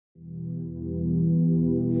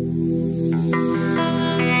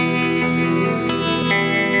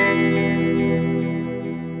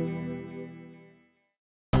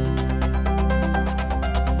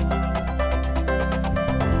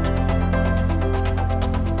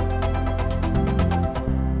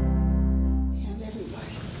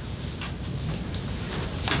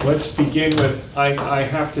let's begin with, I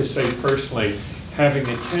have to say personally, having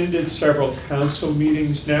attended several council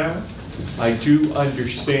meetings now, I do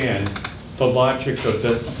understand the logic of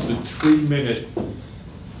the 3-minute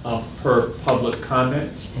per public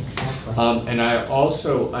comment. Exactly. And I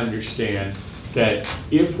also understand that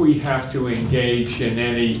if we have to engage in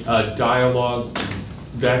any dialogue,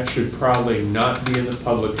 that should probably not be in the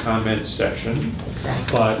public comment section.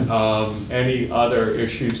 Exactly. But any other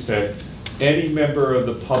issues that any member of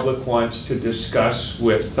the public wants to discuss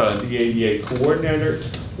with the ADA coordinator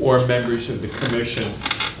or members of the commission,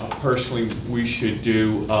 personally, we should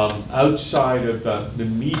do outside of the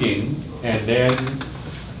meeting, and then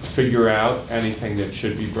figure out anything that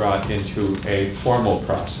should be brought into a formal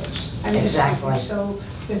process. Exactly. So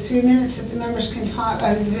the 3 minutes that the members can talk,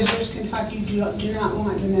 the visitors can talk, you do not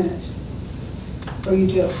want the minutes? Or you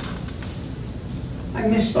do? I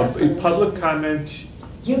missed that. Public comment.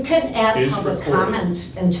 You can add Is public recorded.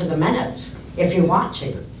 comments into the minutes if you want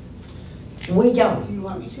to. We don't. You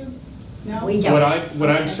want me to? No? We don't. What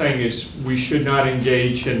I'm saying is we should not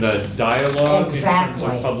engage in the dialogue in terms Exactly.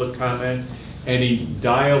 of public comment. Any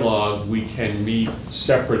dialogue we can meet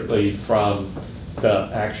separately from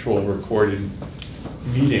the actual recorded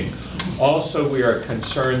meeting. Also, we are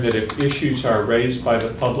concerned that if issues are raised by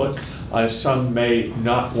the public, some may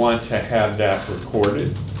not want to have that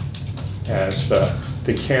recorded, as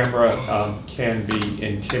the camera can be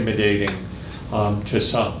intimidating to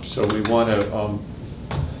some. So we want to,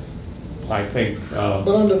 I think...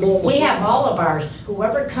 we have all of ours.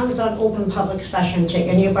 Whoever comes on open public session to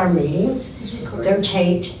any of our meetings, they're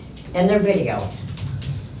taped and they're video.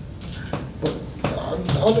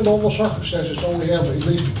 Under normal circumstances, don't we have at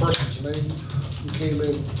least a person's name who came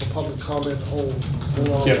in for public comment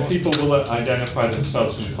on Yeah, people will identify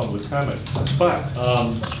themselves in public comment. But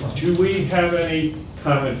do we have any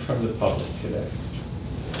comment from the public today?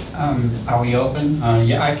 Are we open?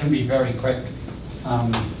 Yeah, I can be very quick.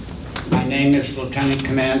 My name is Lieutenant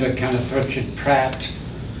Commander Kenneth Richard Pratt.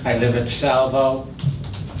 I live at Salvo.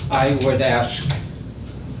 I would ask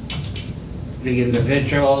the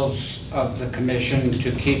individuals of the commission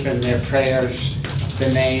to keep in their prayers the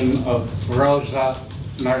name of Rosa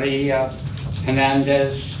Maria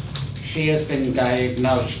Hernandez. She has been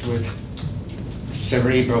diagnosed with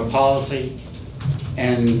cerebral palsy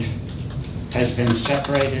and has been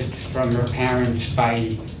separated from her parents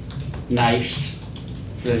by NICE,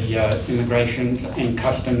 the Immigration and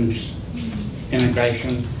Customs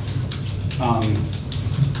Immigration.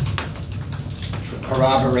 For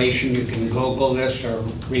corroboration, you can Google this or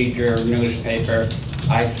read your newspaper.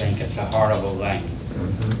 I think it's a horrible thing.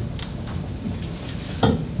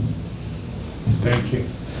 Thank you.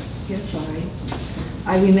 Yes, sorry.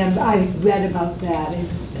 I remember, I read about that, and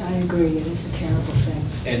I agree, it is a terrible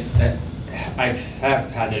thing. I have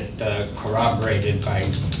had it corroborated by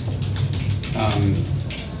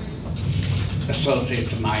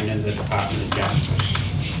associates of mine in the Department of Justice.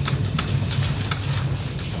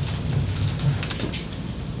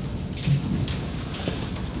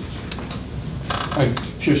 I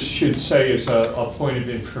just should say as a point of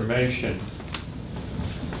information,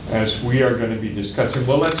 as we are going to be discussing,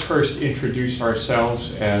 well, let's first introduce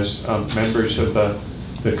ourselves as members of the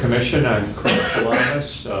commission. I'm Craig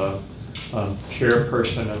Columbus,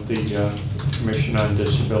 chairperson of the Commission on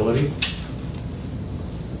Disability.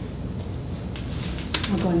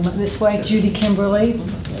 I'm going this way. Judy Kimberly,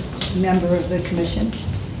 member of the commission.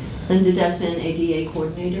 Linda Desmond, ADA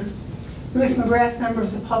coordinator. Ruth McGrath, member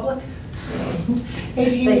of the public.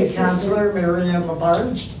 City Councilor Miriam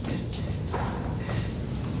Labarge.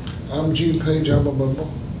 I'm Gene Page, I'm a member.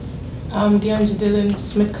 I'm DeAndre Dillon,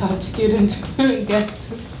 Smith College student, guest.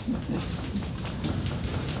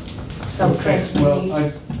 So Okay, Chris, well,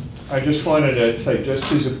 I just wanted to say, just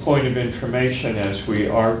as a point of information, as we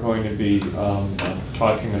are going to be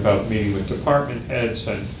talking about meeting with department heads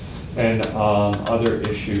and other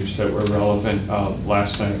issues that were relevant.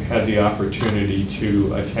 Last night I had the opportunity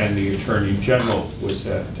to attend. The Attorney General was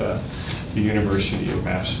at the University of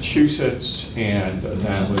Massachusetts, and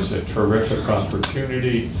that was a terrific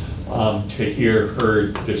opportunity to hear her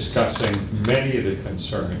discussing many of the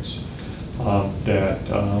concerns that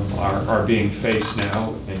are being faced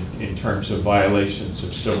now in terms of violations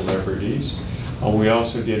of civil liberties. We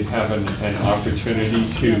also did have an opportunity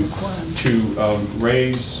to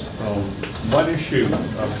raise one issue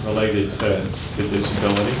related to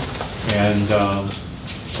disability, and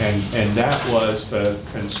that was the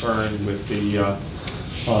concern with the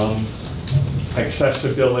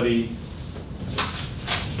accessibility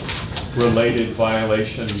related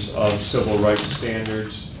violations of civil rights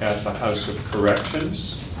standards at the House of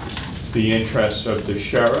Corrections. the interests of the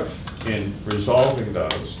sheriff in resolving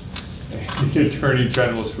those. And the Attorney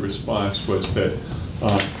General's response was that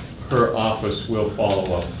her office will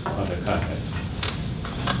follow up on the content.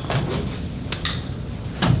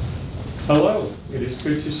 Hello, it is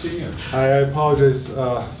good to see you. I apologize, it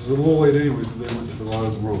was a little late anyways, and they went to the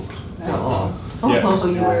wrong room. Yes,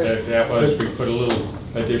 you were- that was, we put a little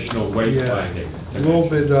additional wayfinding. A little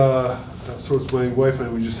bit, so it's my wife and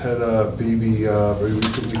I, we just had a baby very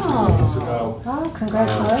recently, 3 weeks ago. Oh, Jack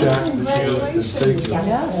congratulations. Mitchell, thank you.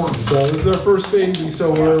 Yes. So this is our first baby,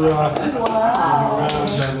 so we're, Wow.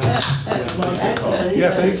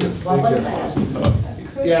 yeah, thank you. What was Thank that?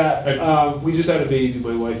 you. Yeah, we just had a baby,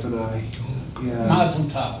 my wife and I. Yeah. Mazel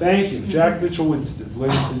tov. Thank you, Jack Mitchell Winston,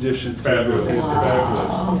 latest addition to Fabulous, Northampton.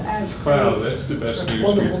 fabulous. That's great. Wow, that's the best news we've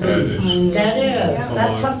Wonderful had is. That is, A that's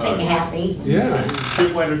long something time. happy. Yeah.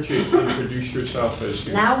 Jim, why don't you introduce yourself as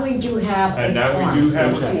you? Now we do have a And now we do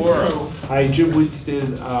have a quorum. Hi, Jim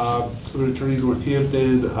Winston, I'm an attorney in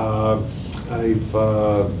Northampton. I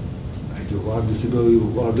do a lot of disability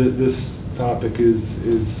law. This topic is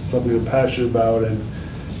something I'm passionate about, and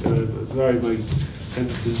sorry, my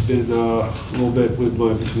attendance has been a little bit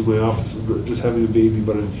between my office and just having a baby,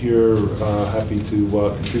 but I'm here, happy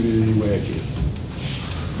to contribute in any way I can.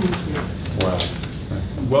 Wow.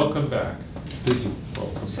 Welcome back. Thank you.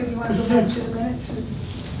 Welcome. So do you want to go back to the minutes? Do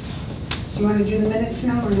you want to do the minutes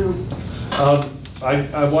now or no?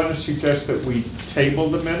 I want to suggest that we table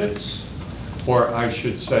the minutes, or I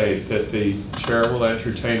should say that the chair will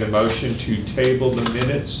entertain a motion to table the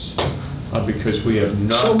minutes because we have So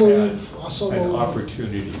not had moved. Also an moved.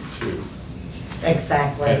 opportunity to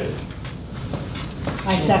Exactly. edit.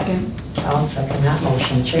 I second. I'll second that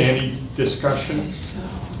motion too. Any discussion?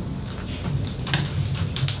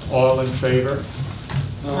 All in favor?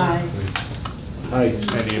 Aye. Hi.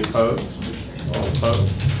 Any opposed? All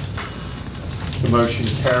opposed? The motion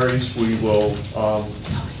carries. We will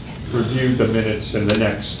review the minutes in the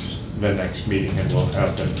next meeting, and we'll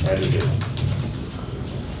have them edited.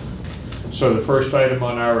 So the first item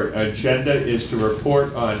on our agenda is to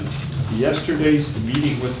report on yesterday's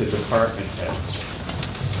meeting with the department heads.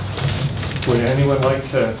 Would anyone like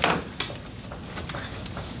to,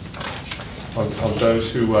 of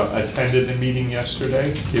those who attended the meeting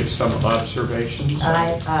yesterday, give some observations?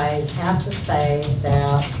 I have to say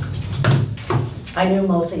that I knew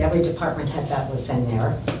mostly every department head that was in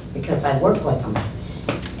there because I worked with them.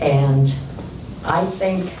 And I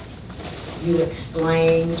think you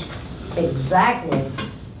explained exactly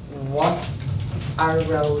what our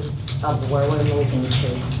road of where we're moving to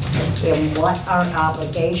and what our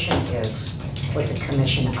obligation is with the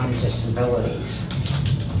Commission on Disabilities.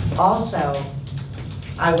 Also,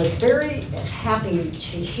 I was very happy to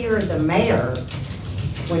hear the mayor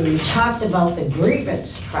when you talked about the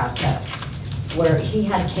grievance process, where he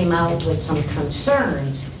had came out with some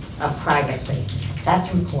concerns of privacy.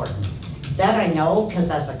 That's important. That I know, because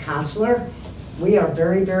as a counselor, we are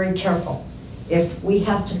very, very careful if we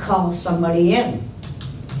have to call somebody in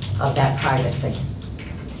of that privacy.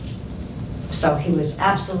 So he was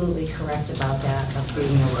absolutely correct about that, of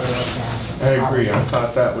being aware of that. I agree. I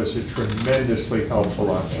thought that was a tremendously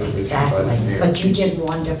helpful observation by the Exactly, mayor. but you did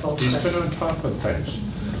wonderful. He's Chris. been on top of things.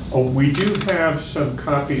 Oh, we do have some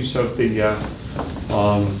copies of the,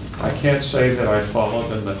 I can't say that I followed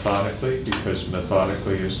them methodically, because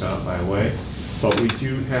methodically is not my way, but we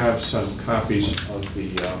do have some copies of the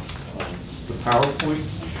PowerPoint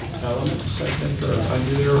elements, I think, are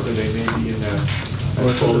under there, or they may be in that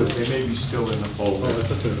folder. They may be still in the folder.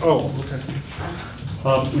 Oh,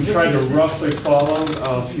 okay. We tried to roughly follow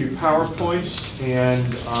a few PowerPoints, and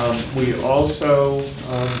we also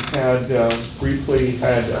briefly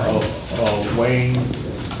had Wayne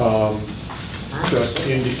just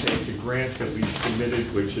indicate the grant that we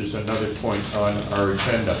submitted, which is another point on our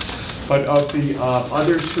agenda. But of the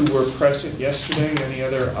others who were present yesterday, any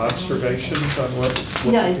other observations on what?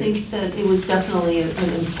 Yeah, I think that it was definitely an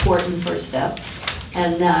important first step.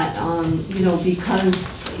 And that, because,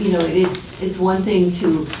 it's one thing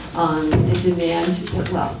to demand,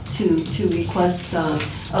 well, to request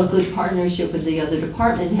a good partnership with the other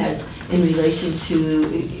department heads in relation to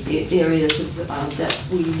areas that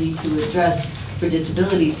we need to address for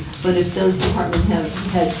disabilities. But if those department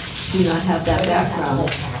heads do not have that background,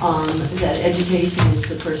 that education is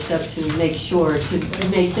the first step to make sure to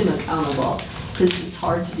make them accountable. Because it's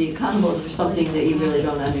hard to be accountable for something that you really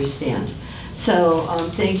don't understand. So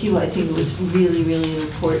thank you. I think it was really, really an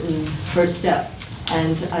important first step.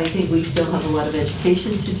 And I think we still have a lot of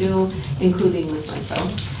education to do, including with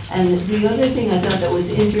myself. And the other thing I thought that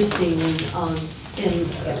was interesting in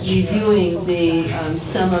reviewing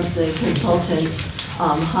some of the consultants'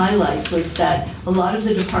 highlights was that a lot of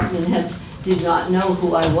the department heads did not know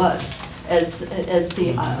who I was as the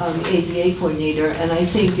ADA coordinator, and I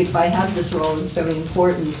think if I have this role, it's very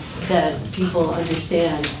important that people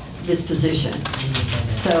understand this position.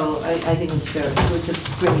 So I think it was a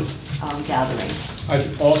great gathering.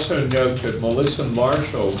 I'd also note that Melissa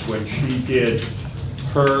Marshall, when she did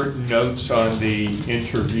her notes on the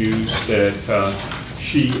interviews that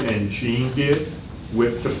she and Jean did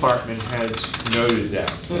with department heads, noted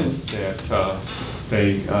that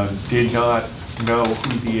they did not know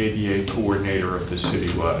who the ADA coordinator of the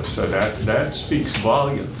city was. So that speaks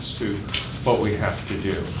volumes to what we have to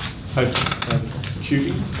do.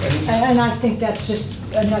 Judy? And I think that's just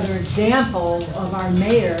another example of our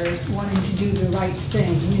mayor wanting to do the right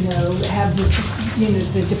thing, have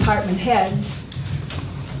the department heads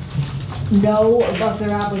know about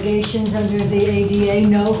their obligations under the ADA,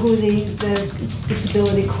 know who the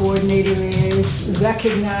disability coordinator is,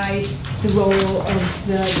 recognize the role of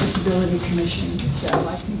the disability commission. So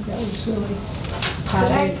I think that was really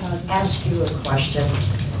Could I positive. ask you a question?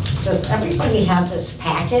 Does everybody have this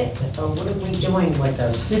packet, or what are we doing with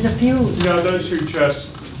this? There's a few. No, those are just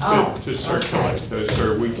Oh, to circulate. okay. Those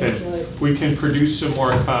are, we can produce some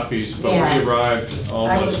more copies, but Yeah. we arrived I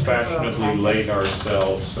almost would prefer a fashionably packet. late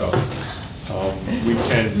ourselves, so we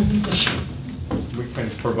can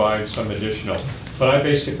provide some additional. But I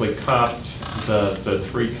basically copied the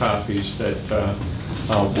 3 copies that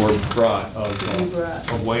were brought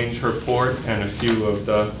of Wayne's report and a few of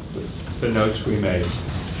the notes we made.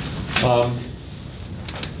 I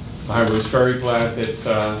was very glad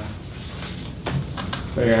that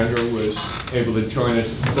Leandro was able to join us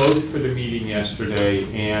both for the meeting yesterday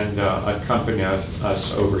and accompany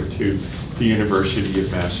us over to the University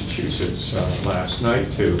of Massachusetts last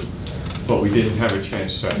night too. But we didn't have a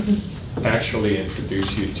chance to actually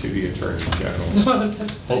introduce you to the Attorney General.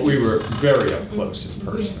 But we were very up close and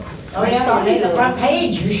personal. Oh yeah, you made the front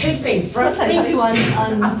page, you should be, front Plus, I saw seat. you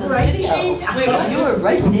on the Right video. seat. You were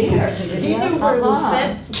right there. He knew where it was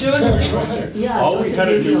set. Yeah, All it we was a had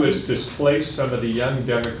to big do deal. was displace some of the young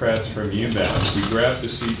Democrats from UMass. We grabbed the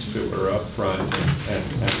seats that were up front and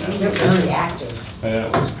They're very active.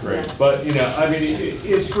 that was great. But, I mean,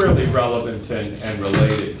 it's really relevant and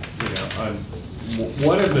related,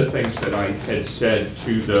 one of the things that I had said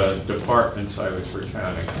to the departments I was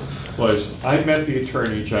recounting was I met the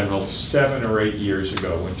Attorney General 7 or 8 years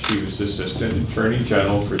ago when she was Assistant Attorney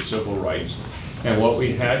General for Civil Rights. And what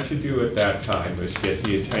we had to do at that time was get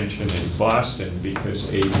the attention in Boston because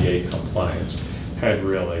ADA compliance had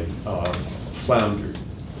really floundered.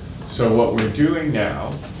 So what we're doing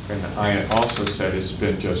now, and I also said it's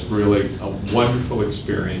been just really a wonderful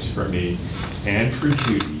experience for me and for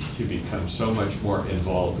Judy to become so much more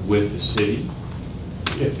involved with the city.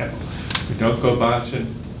 We don't go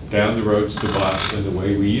bouncing down the roads to Boston the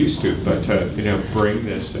way we used to, but to bring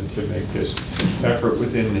this and to make this effort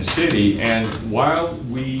within the city. And while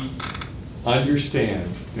we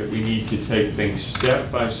understand that we need to take things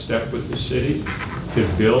step by step with the city, to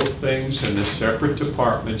build things in the separate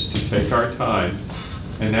departments, to take our time,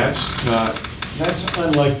 and that's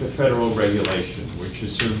unlike the federal regulation, which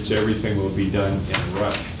assumes everything will be done in a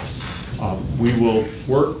rush. We will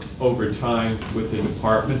work over time with the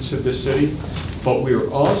departments of the city, but we are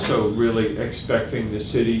also really expecting the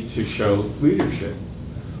city to show leadership.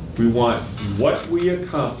 We want what we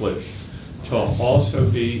accomplish to also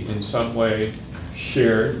be in some way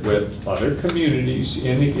shared with other communities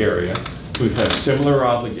in the area who have similar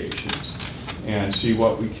obligations, and see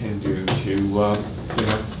what we can do to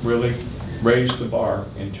really raise the bar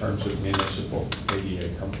in terms of municipal ADA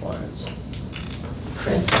compliance.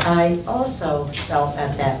 Chris, I also felt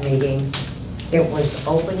at that meeting, it was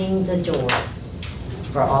opening the door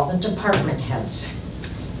for all the department heads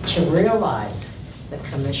to realize the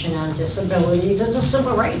Commission on Disabilities is a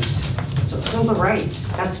civil rights. It's a civil rights.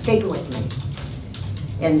 That's big with me.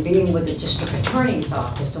 And being with the district attorney's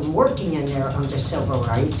office and working in there under civil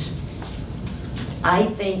rights, I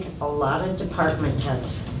think a lot of department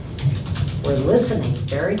heads were listening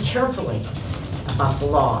very carefully about the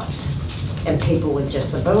laws and people with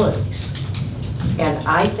disabilities. And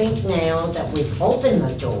I think now that we've opened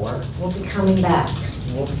the door, we'll be coming back.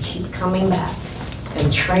 We'll keep coming back.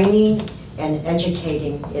 And training and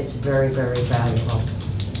educating is very, very valuable.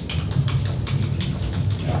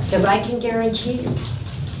 Because I can guarantee you,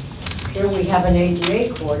 here we have an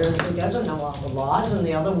ADA coordinator who doesn't know all the laws, and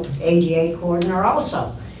the other ADA coordinator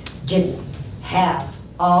also didn't have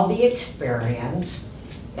all the experience.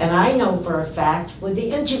 And I know for a fact with the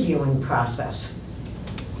interviewing process.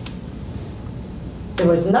 There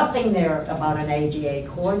was nothing there about an ADA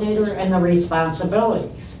coordinator and the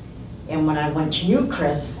responsibilities. And when I went to you,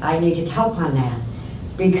 Chris, I needed help on that.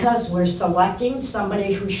 Because we're selecting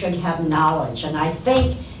somebody who should have knowledge. And I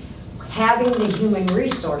think having the human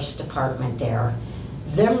resource department there,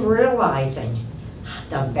 them realizing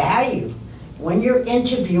the value when you're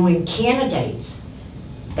interviewing candidates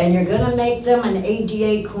and you're gonna make them an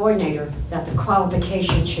ADA coordinator, that the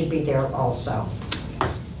qualification should be there also.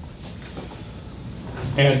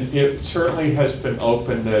 And it certainly has been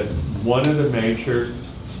open that one of the major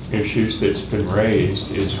issues that's been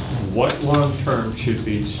raised is what long-term should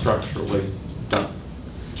be structurally done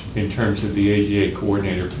in terms of the ADA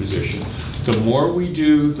coordinator position. The more we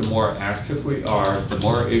do, the more active we are, the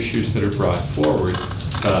more issues that are brought forward,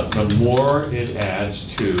 the more it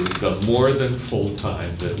adds to the more than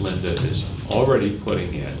full-time that Linda is already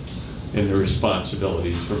putting in the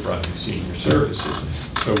responsibilities of running senior services.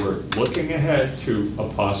 So we're looking ahead to a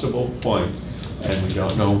possible point, and we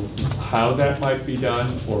don't know how that might be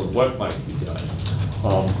done or what might be done.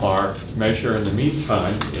 Our measure in the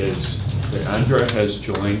meantime is that Andrea has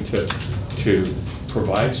joined to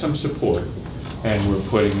provide some support, and we're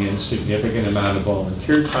putting in significant amount of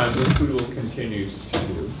volunteer time, which we will continue to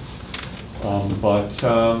do. But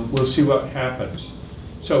we'll see what happens.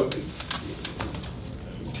 So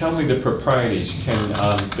tell me the proprieties. Can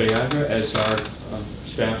Deandra, as our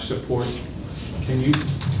staff support, can you,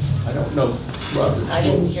 I don't know, Robert. I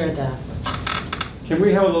didn't hear that. Can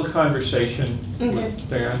we have a little conversation with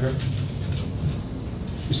Deandra?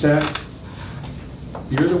 Is that,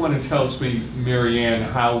 you're the one who tells me, Mary Ann,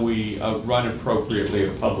 how we run appropriately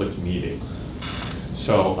a public meeting.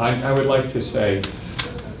 So I would like to say,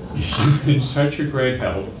 you've been such a great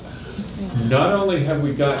help. Not only have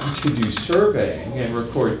we gotten to do surveying and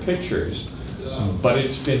record pictures, but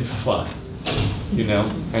it's been fun, you know,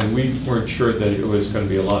 and we weren't sure that it was going to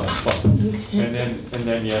be a lot of fun. And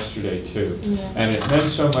then yesterday too. And it meant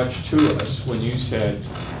so much to us when you said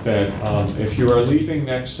that if you are leaving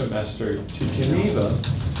next semester to Geneva,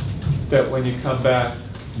 that when you come back,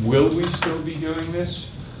 will we still be doing this?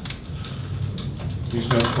 There's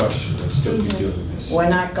no question we'll still be doing this. We're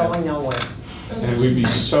not going nowhere. And we'd be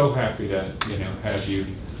so happy to, you know, have you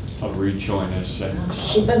rejoin us. And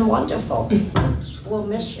She's been wonderful. We'll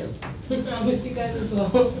miss you. I'll miss you guys as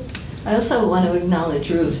well. I also want to acknowledge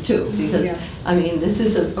Ruth too, because, Yes. I mean, this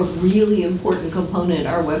is a really important component,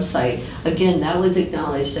 our website. Again, that was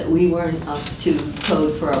acknowledged that we weren't up to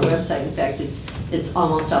code for our website. In fact, it's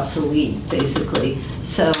almost obsolete, basically.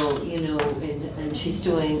 So, you know, and she's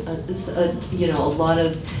doing, you know, a lot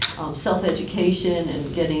of self-education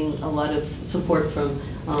and getting a lot of support from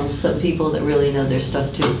some people that really know their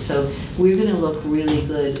stuff too. So we're going to look really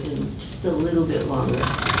good in just a little bit longer.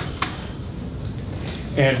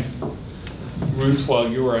 And Ruth, while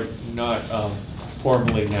you are not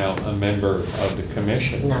formally now a member of the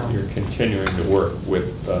commission, No. you're continuing to work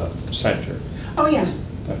with Center. Oh, yeah.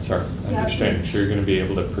 That's our understanding. So you're going to be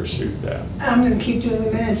able to pursue that. I'm gonna keep doing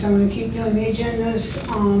the minutes, I'm gonna keep doing the agendas.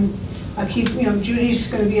 I'll keep, you know, Judy's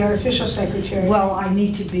gonna be our official secretary. Well,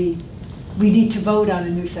 we need to vote on a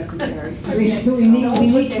new secretary. Okay. We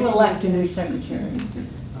need to elect a new secretary.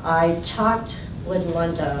 I talked with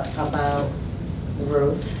Linda about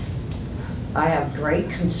Ruth. I have great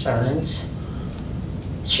concerns.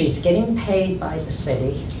 She's getting paid by the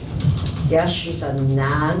city. Yes, she's a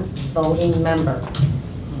non-voting member.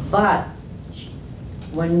 But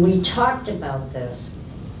when we talked about this,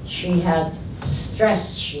 she had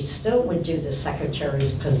stressed she still would do the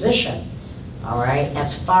secretary's position, all right,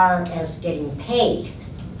 as far as getting paid,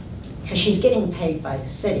 because she's getting paid by the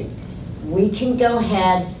city. We can go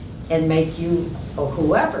ahead and make you, or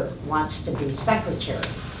whoever wants to be secretary,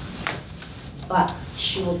 but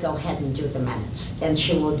she will go ahead and do the minutes, and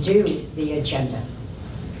she will do the agenda.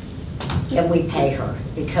 And we pay her,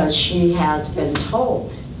 because she has been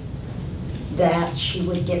told that she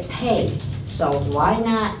would get paid. So why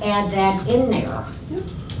not add that in there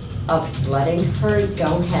of letting her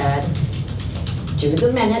go ahead, do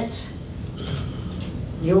the minutes.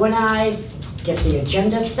 You and I get the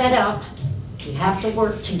agenda set up. We have to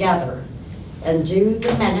work together and do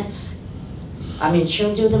the minutes. I mean,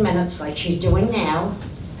 she'll do the minutes like she's doing now,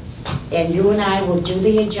 and you and I will do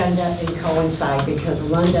the agenda and coincide, because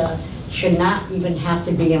Linda should not even have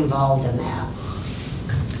to be involved in that.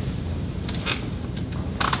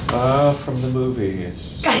 From the movie,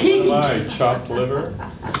 it's what am I, chopped liver?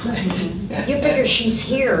 You figure she's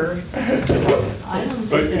here. I don't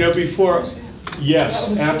But think you know, that, before,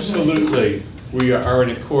 yes, absolutely, we are in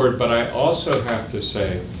accord, but I also have to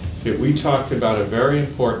say that we talked about a very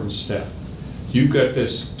important step. you've got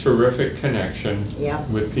this terrific connection Yeah.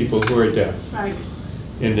 with people who are deaf Right.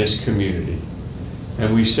 in this community.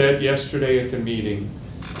 And we said yesterday at the meeting,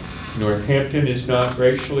 Northampton is not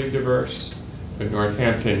racially diverse, but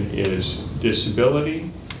Northampton is disability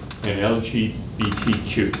and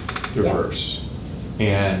LGBTQ diverse.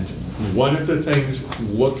 And one of the things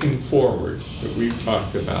looking forward that we've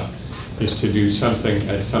talked about is to do something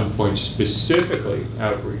at some point specifically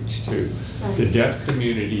outreach to the deaf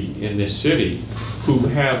community in this city who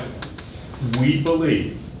have, we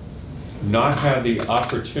believe, not had the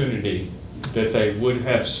opportunity that they would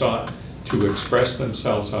have sought to express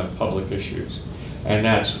themselves on public issues. And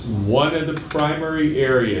that's one of the primary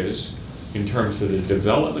areas in terms of the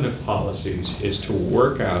development of policies, is to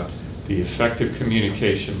work out the effective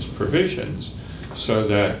communications provisions so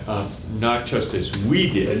that not just as we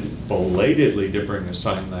did, belatedly to bring a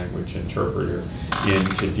sign language interpreter in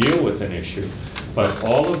to deal with an issue, but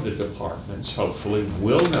all of the departments hopefully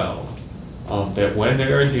will know that when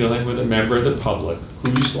they are dealing with a member of the public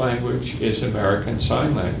whose language is American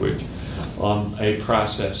Sign Language, a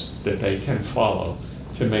process that they can follow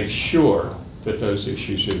to make sure that those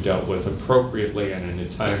issues are dealt with appropriately and in a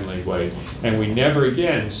timely way. And we never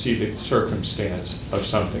again see the circumstance of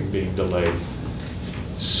something being delayed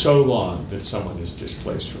so long that someone is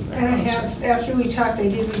displaced from their And I house. have, after we talked, I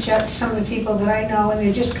did reach out to some of the people that I know, and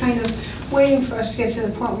they're just kind of waiting for us to get to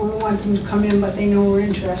the point where we want them to come in, but they know we're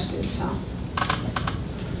interested, so.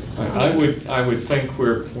 I would think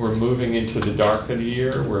we're moving into the dark of the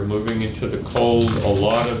year, we're moving into the cold. A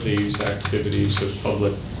lot of these activities of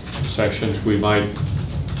public sessions we might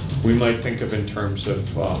think of in terms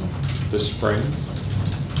of the spring.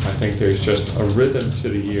 I think there's just a rhythm to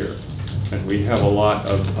the year, and we have a lot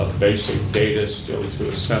of basic data still to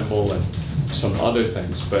assemble and some other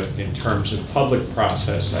things, but in terms of public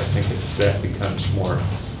process, I think that becomes more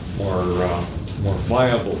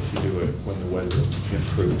viable to do it when the weather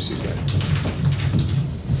improves again.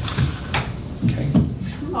 Okay.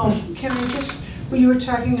 Oh, can I just, when you were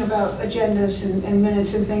talking about agendas and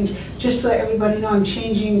minutes and things, just to let everybody know, I'm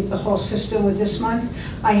changing the whole system with this month.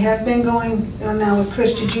 I have been going now with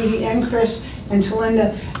Chris to Judy and Chris and to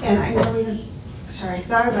Linda, and I never even, sorry,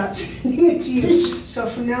 thought about sending it to you. So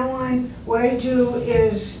from now on, what I do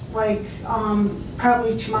is like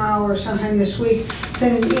probably tomorrow or sometime this week,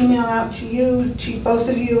 send an email out to you, to both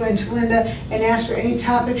of you and to Linda, and ask for any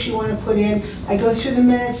topics you want to put in. I go through the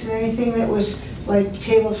minutes and anything that was like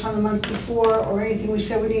tabled from the month before or anything we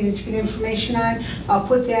said we needed to get information on, I'll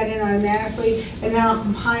put that in automatically, and then I'll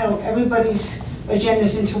compile everybody's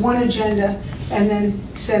agendas into one agenda and then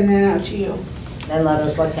send that out to you. Then let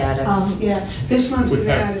us look at it. Yeah, this month we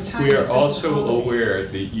ran out of time. We are because of also the holiday. aware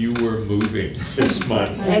that you were moving this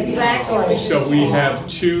month. Exactly. So we have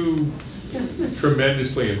two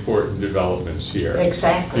tremendously important developments here.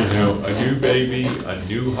 Exactly. You know, a new baby, a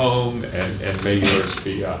new home, and may yours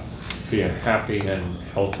be a happy and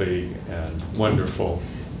healthy and wonderful.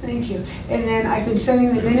 Thank you. And then I've been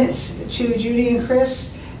sending the minutes to Judy and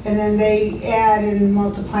Chris, and then they add and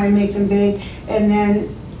multiply and make them big. And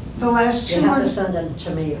then the last 2 You have to months, send them to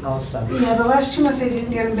me also. yeah, the last 2 months I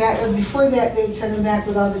didn't get them back. Before that, they would send them back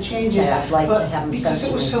with all the changes. Yeah, I'd like to But have them sent because it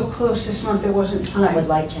to was me. so close this month, there wasn't time. I would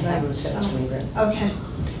like to have them sent to me, Rick. Okay.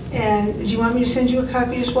 And do you want me to send you a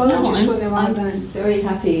copy as well, or No, just when they're all I'm done? very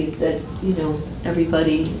happy that, you know,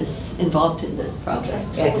 everybody is involved in this process.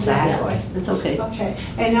 Okay. Exactly. Yeah, it's okay. Okay,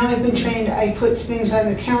 and now I've been trained, I put things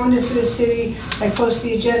on the calendar for the city, I post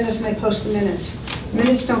the agendas, and I post the minutes.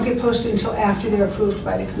 Minutes don't get posted until after they're approved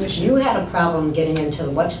by the commission. You had a problem getting into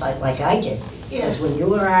the website like I did. Because when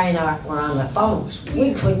you and I were on the phone,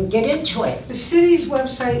 we couldn't get into it. The city's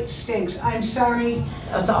website stinks, I'm sorry,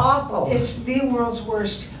 It's awful. it's the world's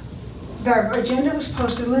worst. The agenda was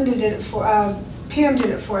posted, Linda did it for, Pam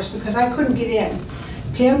did it for us because I couldn't get in.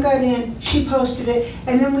 Pam got in, she posted it,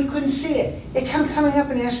 and then we couldn't see it. It kept coming up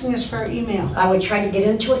and asking us for our email. I would try to get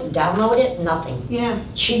into it and download it, nothing. Yeah,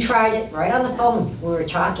 She tried it right on the phone. We were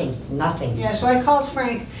talking, nothing. yeah, so I called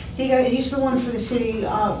Frank, he's the one for the city,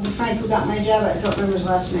 the Frank who got my job, I don't remember his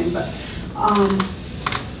last name, but,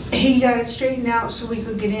 he got it straightened out so we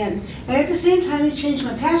could get in. And at the same time, he changed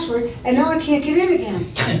my password, and now I can't get in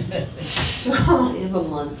again. So, We have a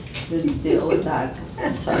month to deal with that.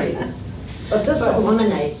 I'm sorry. But this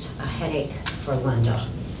eliminates a headache for Linda.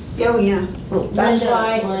 oh yeah, Well, That's Linda,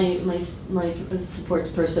 why it's- my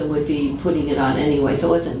support person would be putting it on anyway, so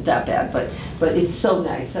it wasn't that bad, but it's so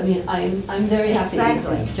nice. I mean, I'm very happy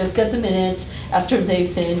Exactly. to just get the minutes after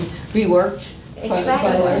they've been reworked by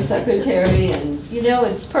Exactly. our secretary, and, you know,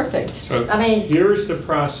 it's perfect. So I mean- here's the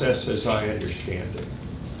process as I understand it.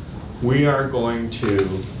 We are going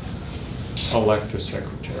to elect a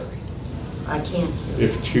secretary, I can't.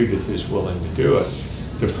 if Judith is willing to do it.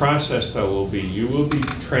 The process, though, will be, you will be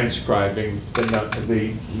transcribing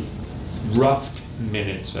the rough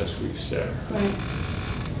minutes, as we've said. Right.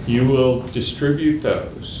 You will distribute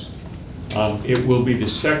those. It will be the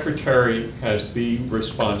secretary has the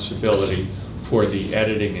responsibility for the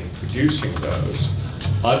editing and producing those.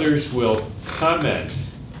 Others will comment,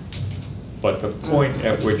 but the point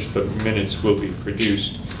at which the minutes will be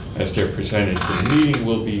produced as they're presented to the meeting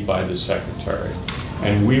will be by the secretary.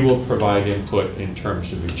 And we will provide input in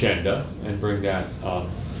terms of agenda and bring that up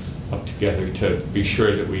together to be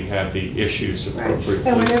sure that we have the issues Right. appropriately.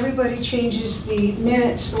 And when everybody changes the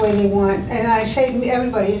minutes the way they want, and I say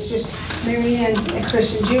everybody, it's just Mary Ann and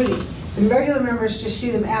Chris and Judy. The regular members just see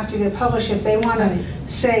them after they're published. If they want to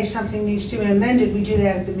say something needs to be amended, we do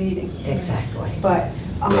that at the meeting. Exactly. But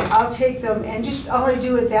I'll take them, and just all I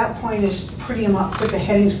do at that point is pretty them up, put the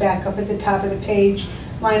headings back up at the top of the page,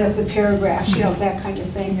 line up the paragraphs, you know, that kind of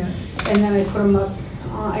thing. Yeah. And then I put them up,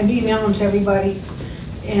 I email them to everybody,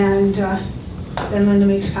 and then Linda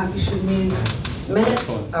makes copies for the meeting.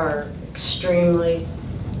 Minutes are extremely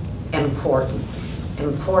important.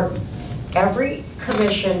 Every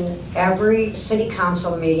commission, every city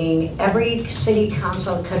council meeting, every city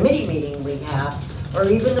council committee meeting we have, or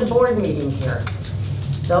even the board meeting here,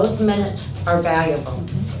 those minutes are valuable.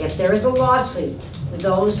 If there is a lawsuit,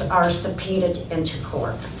 those are subpoenaed into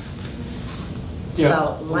court. Yeah.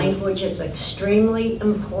 So language is extremely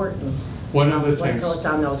important. One of the What things, goes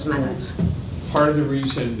on those minutes. part of the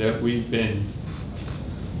reason that we've been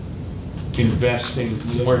investing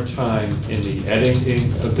more time in the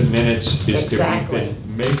editing of the minutes is that Exactly.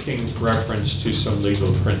 we've been making reference to some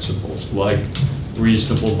legal principles like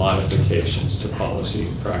reasonable modifications to policy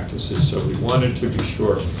and practices. So we wanted to be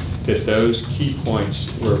sure that those key points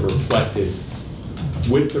were reflected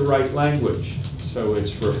with the right language. So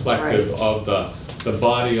it's reflective of the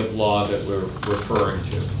body of law that we're referring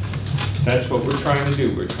to. That's what we're trying to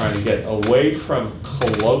do. We're trying to get away from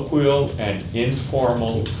colloquial and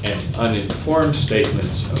informal and uninformed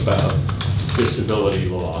statements about disability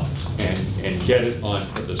law and get it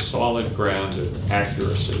onto the solid ground of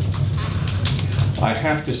accuracy. I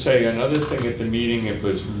have to say another thing at the meeting, it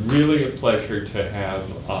was really a pleasure to have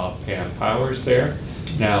Pam Powers there.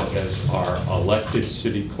 Now as our elected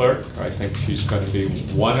city clerk, I think she's going to be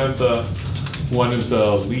one of the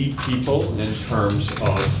lead people in terms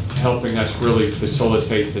of helping us really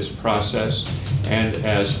facilitate this process. And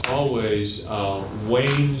as always,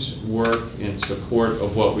 Wayne's work in support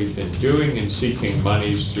of what we've been doing in seeking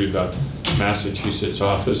monies through the Massachusetts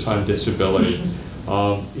Office on Disability,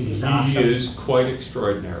 he awesome. is quite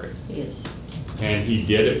extraordinary. He is. And he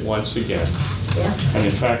did it once again. Yes. And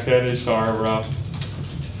in fact, that is our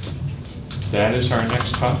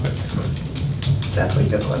next topic. That's a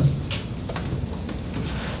good one.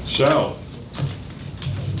 So,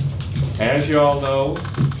 as you all know,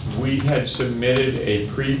 we had submitted a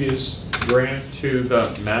previous grant to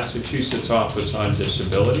the Massachusetts Office on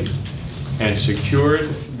Disability and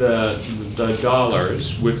secured the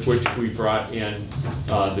dollars with which we brought in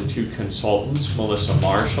the two consultants, Melissa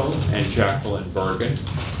Marshall and Jacqueline Bergen,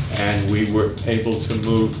 and we were able to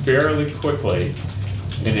move fairly quickly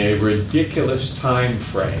in a ridiculous time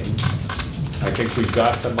frame. I think we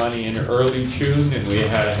got the money in early June and we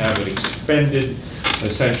had to have it expended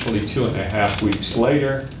essentially 2.5 weeks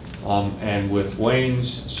later. And with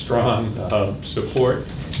Wayne's strong support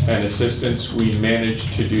and assistance, we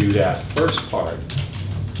managed to do that first part.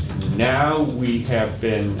 Now we have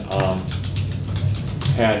been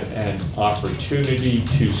had an opportunity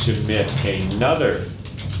to submit another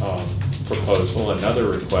proposal, another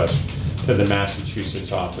request to the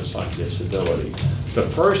Massachusetts Office on Disability. The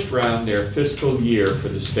first round, their fiscal year for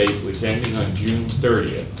the state was ending on June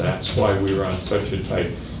 30th. That's why we were on such a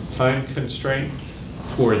tight time constraint.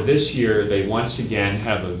 For this year, they once again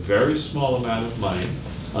have a very small amount of money,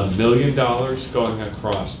 $1 million going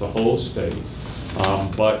across the whole state.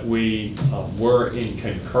 But we were in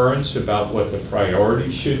concurrence about what the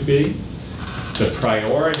priority should be. The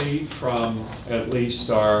priority from at least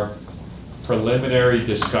our preliminary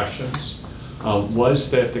discussions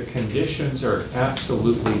was that the conditions are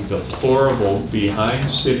absolutely deplorable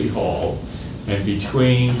behind City Hall and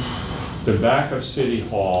between the back of City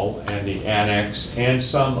Hall and the annex and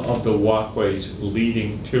some of the walkways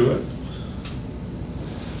leading to it.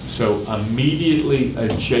 So immediately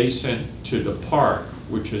adjacent to the park,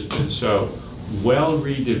 which has been so well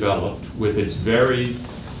redeveloped with its very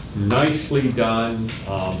nicely done,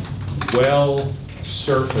 well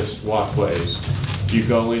surfaced walkways, you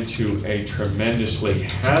go into a tremendously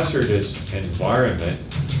hazardous environment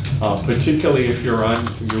particularly if you're on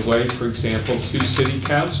your way, for example, to city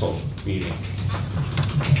council meeting.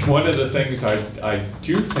 One of the things I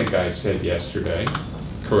do think I said yesterday,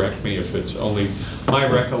 correct me if it's only my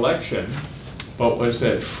recollection, but was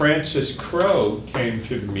that Frances Crowe came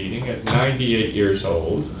to the meeting at 98 years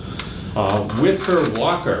old with her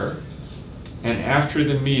walker, and after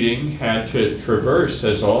the meeting had to traverse,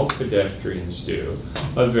 as all pedestrians do,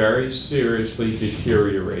 a very seriously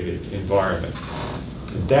deteriorated environment.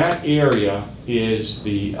 That area is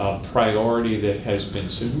the priority that has been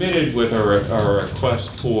submitted with a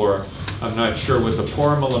request for, I'm not sure what the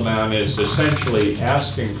formal amount is, essentially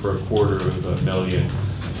asking for $250,000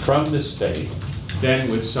 from the state,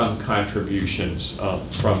 then with some contributions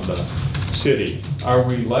from the city. Are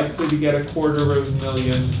we likely to get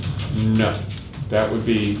 $250,000? No. That would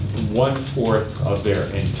be 1/4 of their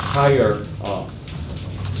entire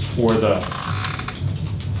for the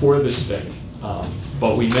state.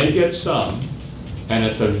 But we may get some, and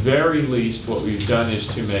at the very least, what we've done is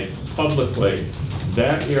to make publicly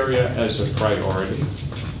that area as a priority,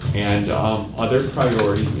 and other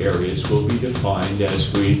priority areas will be defined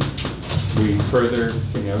as we further,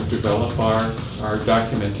 develop our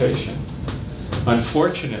documentation.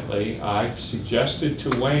 Unfortunately, I suggested to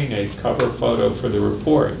Wayne a cover photo for the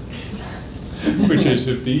report, which is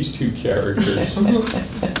of these two characters.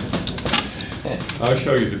 I'll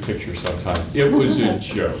show you the picture sometime. It was a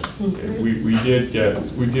joke. We did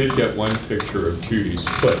get one picture of Judy's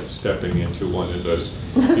foot stepping into one of those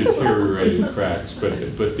deteriorated cracks,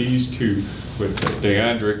 but these two with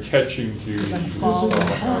Deandra catching Judy.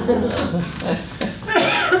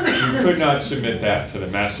 We could not submit that to the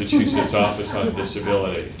Massachusetts Office on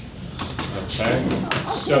Disability. Okay?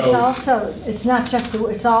 It's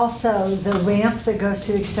also the ramp that goes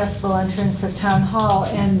to the accessible entrance of Town Hall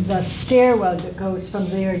and the stairwell that goes from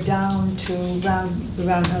there down to the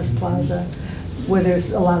Roundhouse Plaza, where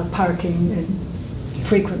there's a lot of parking and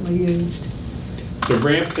frequently used. The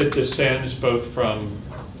ramp that descends both from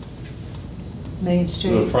Main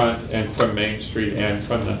Street. the front and from Main Street and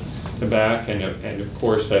from the back, and of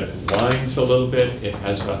course that winds a little bit. It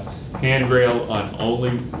has a handrail on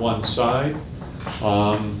only one side.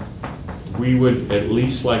 We would at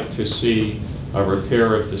least like to see a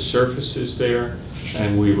repair of the surfaces there,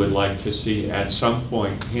 and we would like to see at some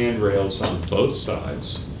point handrails on both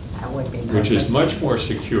sides, That would be which is perfect. much more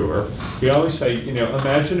secure. We always say,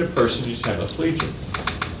 imagine a person who's hemiplegic.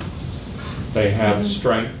 They have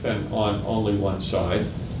strength and on only one side.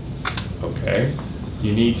 Okay,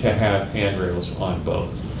 you need to have handrails on both.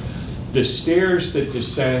 The stairs that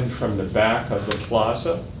descend from the back of the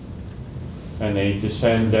plaza, and they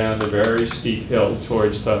descend down the very steep hill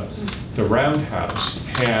towards the roundhouse,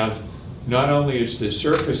 have, not only is the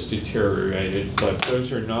surface deteriorated, but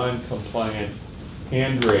those are non-compliant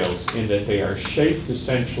handrails in that they are shaped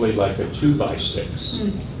essentially like a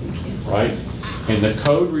 2x6, right? And the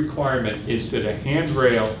code requirement is that a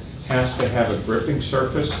handrail has to have a gripping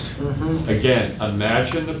surface. Again,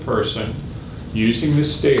 imagine the person using the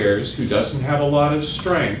stairs who doesn't have a lot of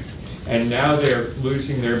strength, and now they're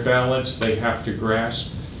losing their balance, they have to grasp.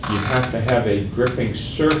 You have to have a gripping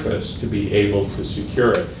surface to be able to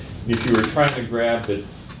secure it. If you were trying to grab the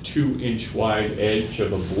 2-inch wide edge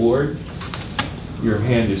of a board, your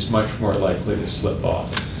hand is much more likely to slip off.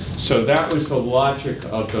 So that was the logic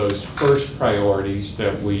of those first priorities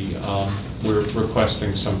that we're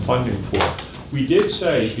requesting some funding for. We did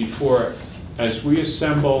say before, as we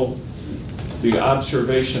assemble the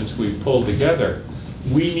observations we pulled together,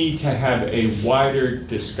 we need to have a wider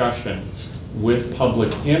discussion with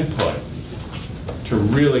public input to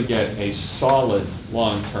really get a solid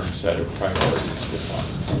long-term set of priorities to fund.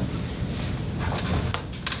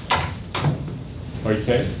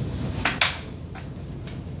 Okay?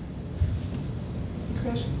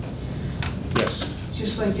 Chris? Yes.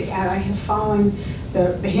 Just like to add, I have fallen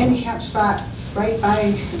the handicap spot right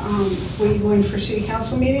by where you go in for city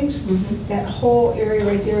council meetings. That whole area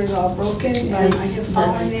right there is all broken, and I have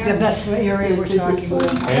fallen there. That's the area we're talking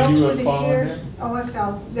about. I And dealt you with have it fallen here. there? Oh, I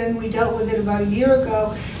fell. Then we dealt with it about a year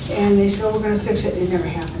ago, and they said, oh, we're gonna fix it, and it never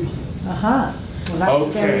happened. Well,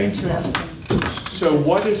 that's very Okay. interesting. So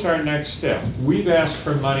what is our next step? We've asked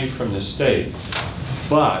for money from the state,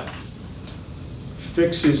 but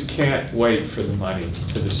fixes can't wait for the money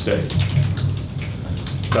to the state.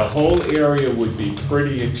 The whole area would be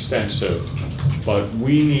pretty extensive, but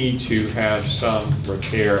we need to have some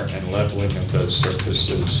repair and leveling of those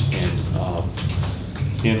surfaces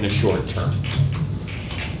in the short term.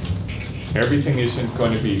 Everything isn't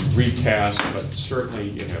going to be recast, but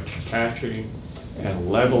certainly, patching and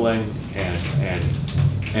leveling and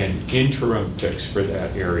an interim fix for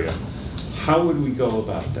that area. How would we go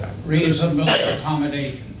about that? Reasonable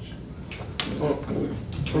accommodations. Well,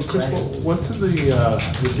 Chris, what's in the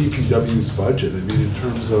DPW's budget? I mean, in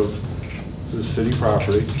terms of the city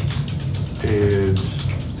property, and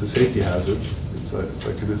it's a safety hazard. It's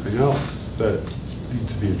like anything else that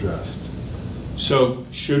needs to be addressed. So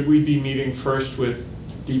should we be meeting first with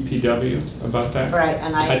DPW about that? Right,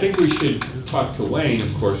 and I think we should talk to Wayne,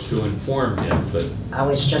 of course, to inform him, but I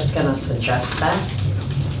was just gonna suggest that.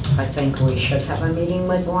 I think we should have a meeting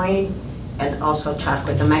with Wayne and also talk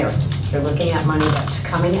with the mayor. You're looking at money that's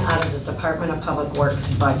coming out of the Department of Public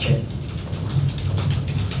Works budget.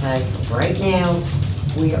 Okay, right now,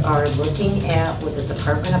 we are looking at, with the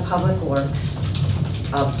Department of Public Works,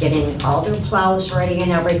 of getting all their plows ready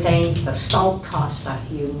and everything. The salt costs a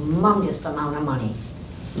humongous amount of money.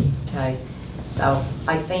 Okay, so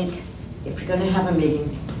I think if you're gonna have a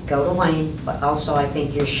meeting, go to Wayne, but also I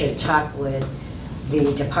think you should talk with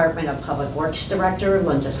the Department of Public Works Director,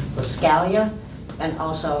 Linda Lascalia, and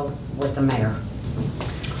also with the mayor.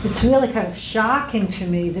 It's really kind of shocking to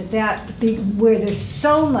me where there's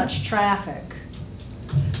so much traffic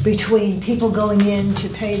between people going in to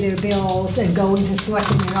pay their bills and going to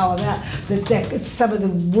selecting and all of that it's some of the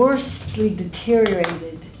worstly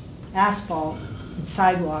deteriorated asphalt and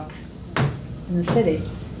sidewalks in the city.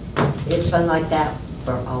 It's been like that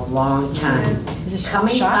for a long time. It's just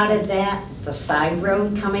Coming out shocking. of that, the side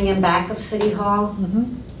road coming in back of City Hall,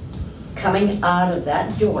 coming out of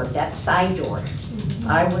that door, that side door.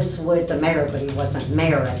 I was with the mayor, but he wasn't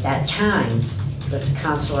mayor at that time. He was a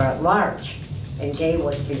councilor at large. And Gay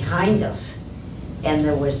was behind us. And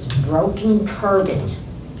there was broken curbing.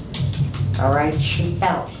 All right, she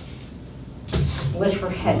fell. Split her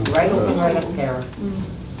head right open right up there.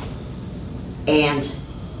 And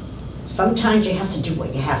sometimes you have to do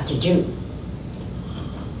what you have to do.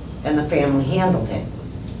 And the family handled it.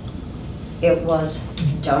 It was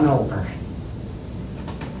done over.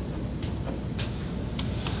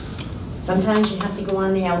 Sometimes you have to go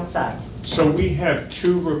on the outside. so we have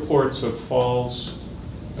 2 reports of falls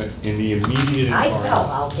in the immediate I environment. fell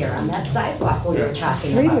out there on that sidewalk we were Yeah.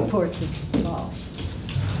 talking 3 about. reports of falls.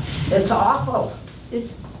 It's awful.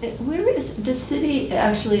 Where is, the city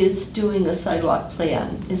actually is doing a sidewalk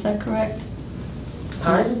plan, is that correct?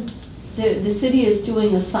 Pardon? The city is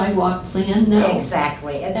doing a sidewalk plan now?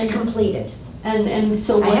 Exactly, it's And- completed. And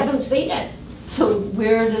so I what, haven't seen it. so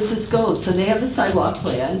where does this go? So they have a sidewalk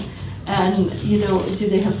plan, and, you know, do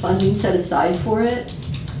they have funding set aside for it?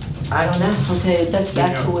 I don't know. Okay, that's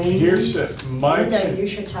back You to know, Wayne. Here's my... Linda, you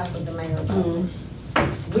should talk with the mayor about it. Mm.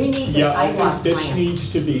 We need the Yeah, I sidewalk think this plan.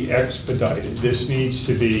 needs to be expedited. This needs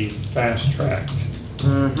to be fast-tracked.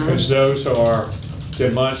 Mhm. Because those are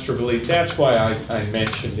demonstrably, that's why I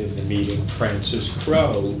mentioned in the meeting Frances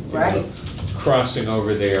Crowe, you know, Right. crossing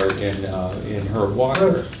over there in her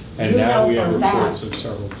walker. And You now know we have from reports that, of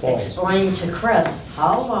several falls. Explain to Chris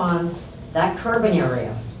how long that curbing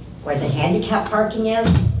area where the handicap parking is,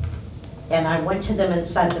 and I went to them and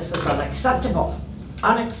said, this is unacceptable,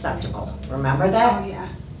 unacceptable. Remember Oh, that? yeah.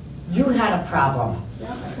 You had a problem.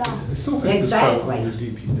 I still think this falls Exactly. under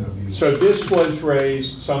DPW. So this was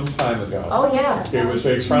raised some time ago. Oh, yeah. There was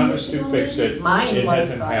a promise to fix it. Mine It was,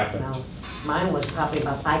 hasn't happened. no, mine was probably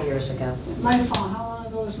about 5 years ago, My fault, how long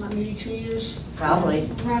ago was mine, maybe 2 years? probably.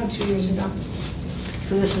 Around 2 years ago.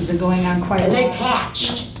 So this has been going on quite a And they while.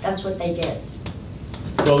 patched, that's what they did.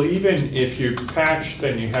 Well, even if you patch,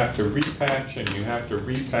 then you have to repatch and you have to It's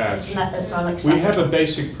repatch. not, it's unacceptable. We have a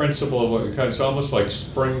basic principle of what we call, it's almost like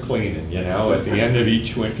spring cleaning, you know? At the end of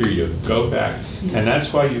each winter, you go back. And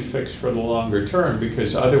that's why you fix for the longer term,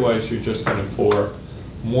 because otherwise you're just gonna pour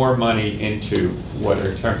more money into what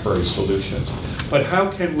are temporary solutions. But how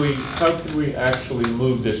can we actually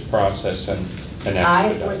move this process and I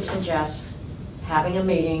expedite would it? suggest having a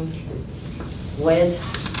meeting with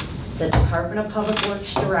the Department of Public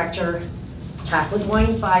Works Director, talk with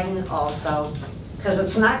Wayne Fiden also, because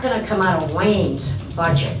it's not gonna come out of Wayne's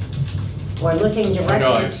budget. We're looking No,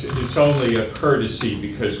 directly, it's only a courtesy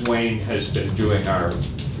because Wayne has been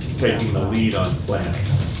taking the lead on planning.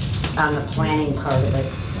 on the planning part of it.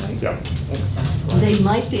 Yeah. Exactly. They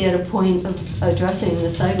might be at a point of addressing the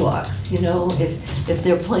sidewalks, you know, if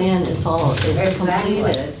their plan is all is Exactly.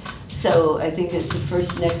 completed. So I think that the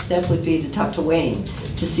first next step would be to talk to Wayne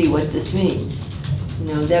to see what this means.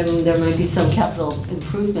 You know, there might be some capital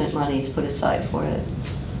improvement monies put aside for it.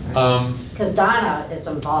 Because Donna is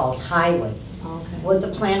involved highly Okay. with the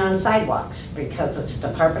plan on sidewalks, because it's the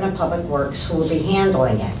Department of Public Works who will be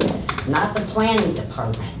handling it, not the planning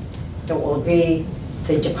department. It will be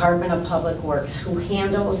the Department of Public Works who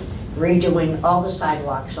handles redoing all the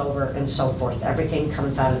sidewalks over and so forth. Everything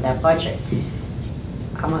comes out of that budget.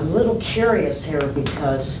 I'm a little curious here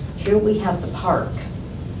because here we have the park,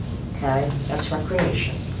 okay? That's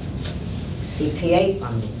recreation. CPA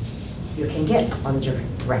funding, you can get under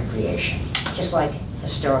recreation. Just like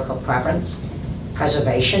historical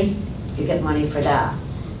preservation, you get money for that.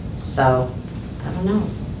 So, I don't know.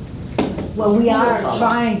 Well, we are Sure.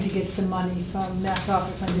 trying to get some money from Mass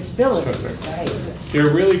Office on Disability. Sure. Right. There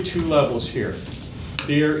are really two levels here.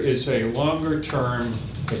 There is a longer-term,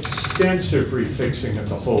 extensive refixing of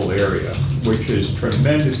the whole area, which is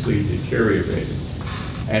tremendously deteriorated.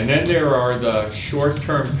 And then there are the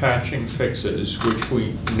short-term patching fixes, which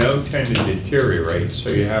we know tend to deteriorate, so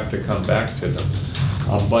you have to come back to them.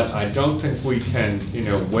 But I don't think we can,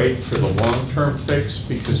 wait for the long-term fix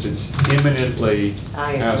because it's imminently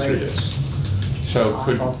I agree. hazardous. So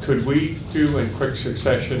Awful. could we do in quick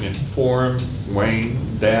succession inform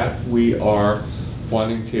Wayne that we are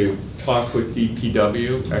wanting to talk with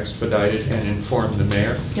DPW, expedite it, and inform the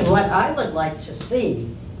mayor? And what I would like to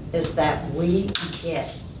see is that we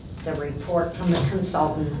get the report from the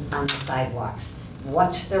consultant on the sidewalks.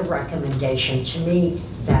 What's their recommendation? To me,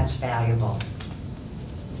 that's valuable.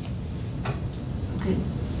 Okay.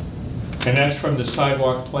 And that's from the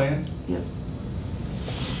sidewalk plan? Yep.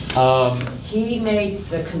 He made,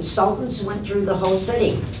 the consultants went through the whole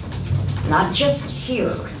city, not just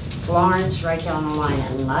here, Florence, right down the line,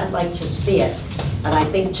 and I'd like to see it. And I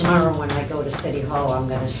think tomorrow when I go to City Hall, I'm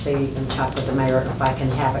gonna see and talk with the mayor if I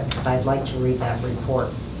can have it, because I'd like to read that report.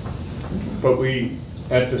 But we,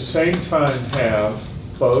 at the same time, have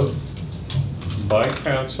both by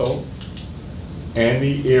council and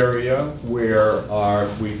the area where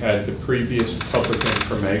we had the previous public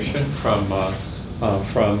information from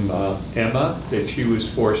Emma, that she was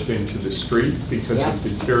forced into the street because Yeah. of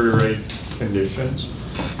deteriorated conditions,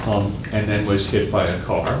 and then was hit by a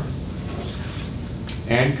car.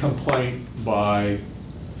 And complaint by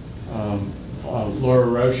Laura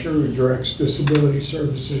Rocher, who directs disability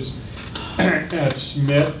services at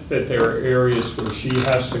Smith, that there are areas where she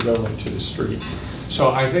has to go into the street.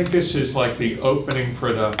 So I think this is like the opening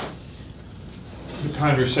for the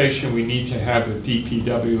conversation we need to have with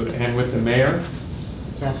DPW and with the mayor,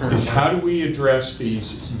 Definitely. is how do we address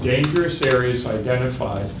these dangerous areas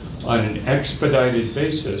identified on an expedited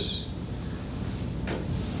basis,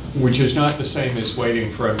 which is not the same as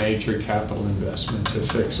waiting for a major capital investment to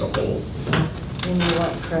fix a hole. You know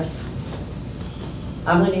what, Chris?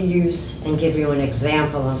 I'm going to use and give you an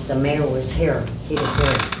example. If the mayor was here, he'd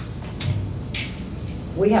agree.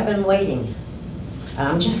 We have been waiting. And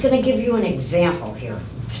I'm just going to give you an example here.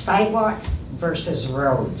 Sidewalks versus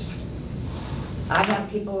roads. I have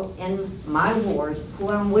people in my ward who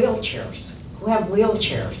are in wheelchairs, who have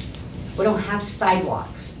wheelchairs. We don't have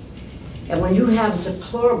sidewalks. And when you have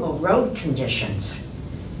deplorable road conditions,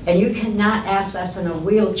 and you cannot access in a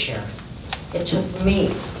wheelchair, it took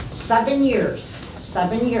me 7 years,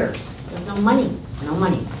 there's no money,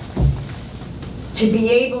 to be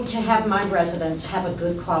able to have my residents have a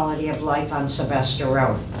good quality of life on Sylvester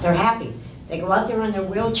Road. They're happy. They go out there in their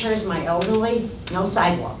wheelchairs, my elderly, no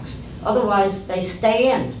sidewalks. Otherwise, they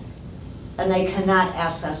stay in, and they cannot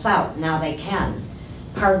access out. Now they can.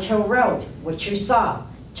 Park Hill Road, which you saw,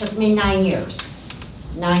 took me 9 years.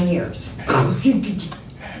 9 years.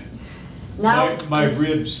 Now, My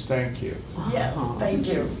ribs, thank you. yes, thank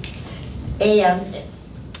you. And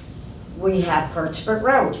we have Pertsford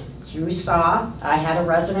Road. You saw, I had a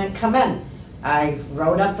resident come in. I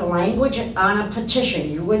wrote up the language on a petition.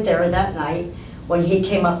 You were there that night when he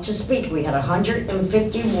came up to speak. We had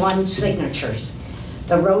 151 signatures.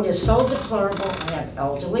 The road is so deplorable. I have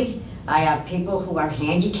elderly, I have people who are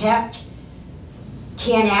handicapped,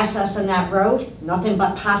 can't access on that road, nothing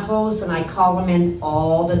but potholes, and I call them in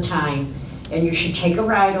all the time. And you should take a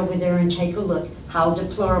ride over there and take a look how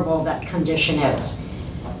deplorable that condition is.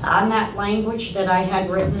 On that language that I had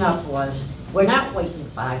written up was, we're not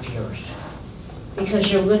waiting 5 years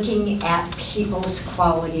because you're looking at people's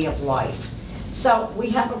quality of life. So we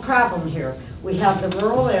have a problem here. We have the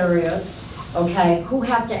rural areas, okay, who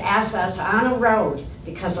have to access on a road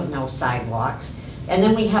because of no sidewalks. And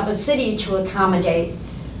then we have a city to accommodate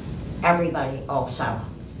everybody also.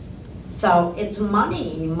 So it's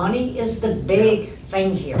money. Money is the big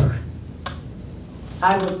thing here.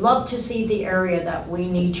 I would love to see the area that we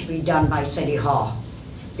need to be done by City Hall,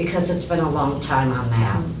 because it's been a long time on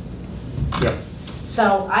that. Yeah.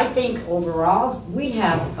 So I think overall, we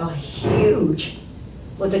have a huge,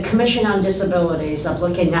 with the Commission on Disabilities, of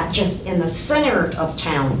looking not just in the center of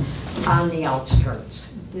town, on the outskirts.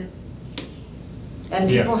 Yeah. And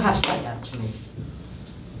people have said that to me.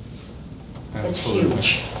 It's Absolutely.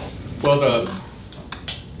 huge. Well,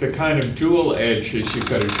 the kind of dual edge is you've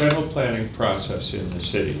got a general planning process in the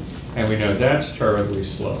city, and we know that's terribly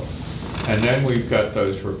slow. And then we've got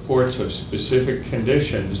those reports of specific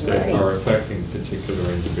conditions that Right. are affecting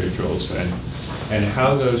particular individuals, and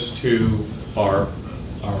how those two are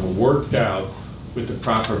worked out with the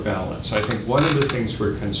proper balance. I think one of the things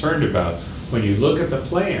we're concerned about, when you look at the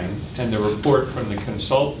plan and the report from the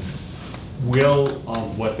consultant, will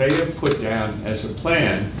what they have put down as a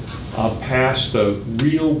plan pass the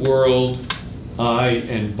real-world eye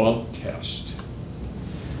and bump test?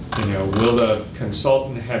 You know, will the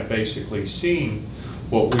consultant have basically seen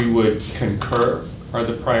what we would concur are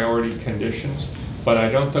the priority conditions? But I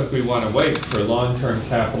don't think we want to wait for long-term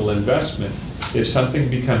capital investment if something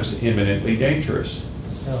becomes imminently dangerous.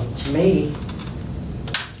 So to me,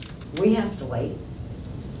 we have to wait.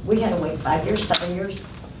 We had to wait 5 years, 7 years,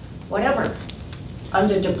 whatever,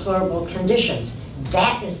 under deplorable conditions.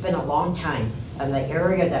 That has been a long time in the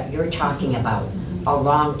area that you're talking about, a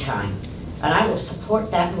long time. And I will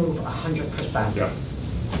support that move 100%. Yeah.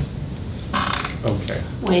 Okay.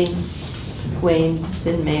 Wayne,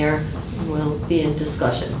 then Mayor, will be in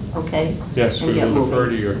discussion, okay? Yes, And we get will defer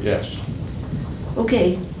moving. to your, yes.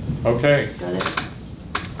 Okay, Okay, got it.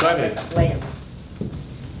 got it. Land.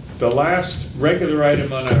 The last regular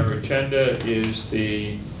item on our agenda is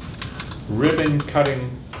the ribbon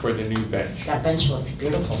cutting for the new bench. That bench looks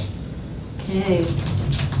beautiful. Okay.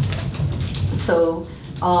 So,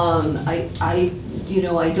 I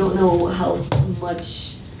don't know how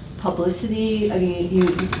much publicity, I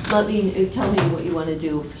mean, tell me what you want to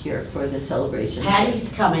do here for the celebration. Patty's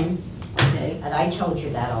coming, Okay, and I told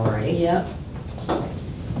you that already. yep,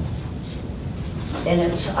 And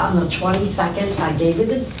it's on the 22nd. I gave you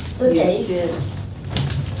the you date, did.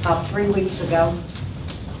 about 3 weeks ago.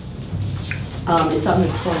 It's on the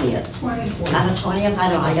 20th, 24. On the 20th, I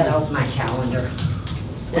don't, I gotta open my calendar.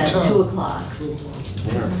 at time? 2 o'clock.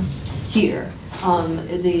 Here.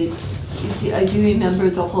 I do remember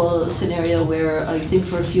the whole scenario where I think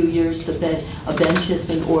for a few years a bench has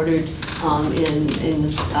been ordered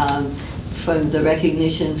from the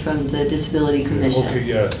recognition from the Disability Commission. Okay,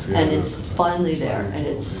 yes. Yeah. And it's finally there, and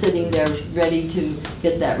it's sitting there ready to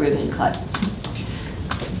get that ribbon cut.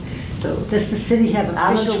 So, Does the city have On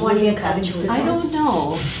the official 20th ribbon at cutting 2 systems?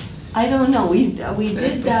 I don't know. We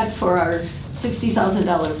did that for our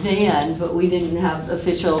 $60,000 van, but we didn't have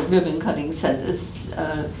official ribbon cutting scissors.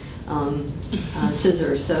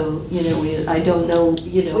 So, I don't know,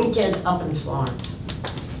 We did up in Florence,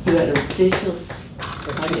 you had official.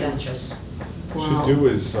 the two benches. Wow. Should do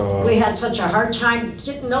is, We had such a hard time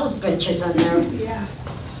getting those benches in there. Yeah.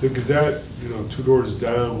 the Gazette, 2 doors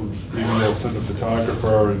down, maybe they'll send a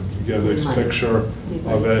photographer and get a nice picture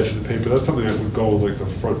of it in the paper. That's something that would go like the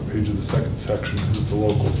front page of the second section because it's a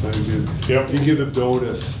local thing. And Yep. you give them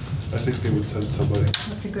notice, I think they would send somebody.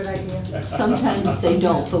 That's a good idea. Sometimes they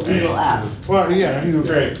don't, but we will ask. Well, yeah,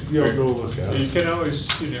 Great. you don't know, let's go. You can always,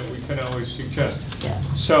 we can always suggest. Yeah.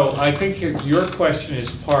 So I think your question is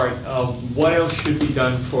part of what else should be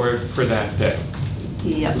done for that day.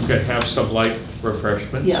 Yep. We could have some light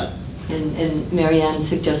refreshments. Yeah. And Mary Ann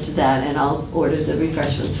suggested that, and I'll order the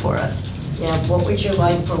refreshments for us. Yeah, what would you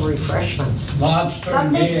like for refreshments? Lobster and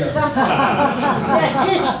Something beer. simple.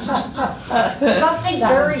 Something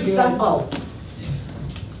very Sounds good. simple.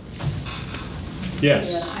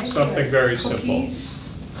 Yes, something very simple. Cookies,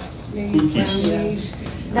 maybe Cookies. brownies.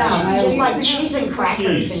 No, I just would- like cheese and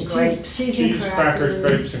crackers and grapes. Cheese and Cheese, crackers,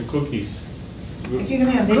 grapes, and cookies. If you're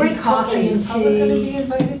gonna have Maybe Greek coffee cookies. and is the public gonna be tea.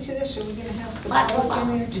 invited to this, or are we gonna have the public in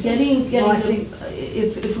there too? Getting Well, I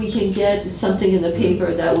if we can get something in the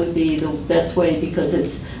paper, that would be the best way, because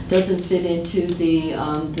it doesn't fit into the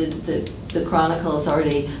Chronicles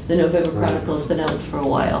already. The November Chronicle's been out for a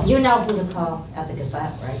while. You know who to call at the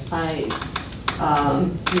Gazette, right?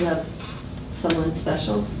 You have someone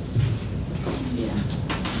special?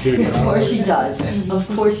 Getting Of course she does, of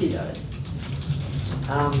course she does.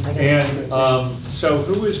 I gotta- And so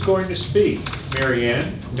who is going to speak? Mary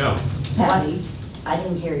Ann? No. Patty? I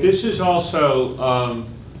didn't hear you. This is also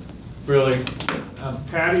really,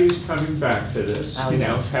 Patty's coming back to this. Oh, You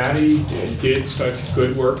know, yes. Patty did such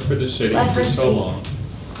good work for the city Let her for so speak. long.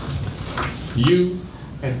 You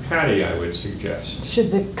and Patty, I would suggest. Should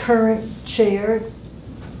the current chair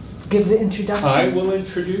give the introduction? I will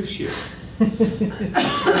introduce you,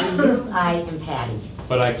 I am Patty.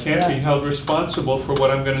 but I can't be held responsible for what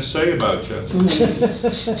I'm going to say about you.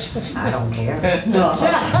 I don't care. No.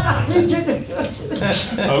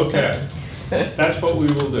 Okay, that's what we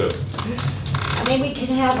will do. I mean, we could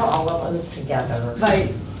have all of us together.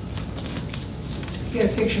 Right.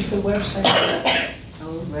 get a picture for the website.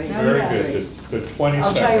 Oh, right. Very Yeah. good. The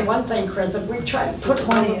I'll tell you 22nd. one thing, Chris, if we try to put it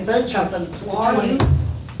on the bench up in Florida.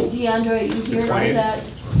 Deandra, you here for 20th? that?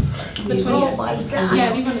 The Oh 20th. my God.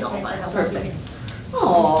 Yeah, you want to Oh, try my first. God. Perfect.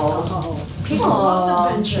 Oh, People love the Aw,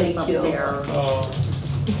 benches thank up you. there. Oh,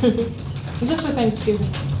 It's just for Thanksgiving.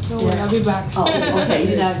 Don't worry, Yeah. I'll be back. oh, okay,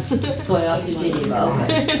 you're not going out to Geneva,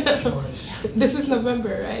 okay. This is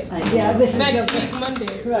November, right? Yeah, this is Next November. week,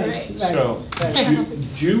 Monday, Right, right? right. so,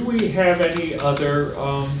 do we have any other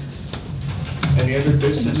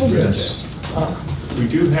business? Yes. We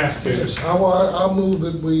do have to, Yes, I move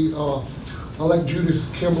that we elect Judith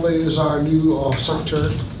Kimberly as our new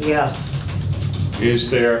secretary. Yeah, is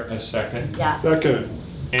there a second? yeah. Second.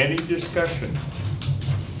 Any discussion?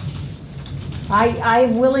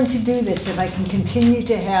 I'm willing to do this if I can continue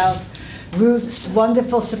to have Ruth's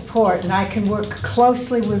wonderful support and I can work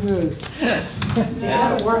closely with Ruth. You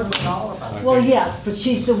gotta work with all of us. Well, yes, but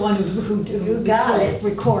she's the one who You got it.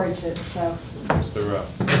 records it, so. Mr. Ruff?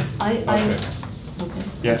 Okay. Okay.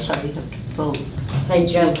 Yes. Sorry, you have to vote. Hey, You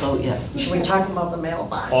Jim, can't vote yet. should we talk about the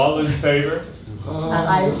mailbox? All in favor?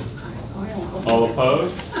 I, All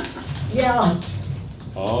opposed? yeah.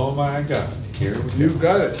 Oh my God, here we go. You've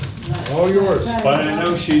got it. All yours. But I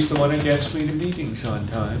know she's the one that gets me to meetings on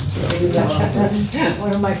time, so. That's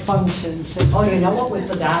one of my functions. Oh, you know what we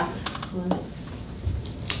forgot?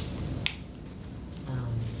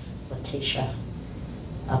 Letitia,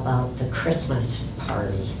 about the Christmas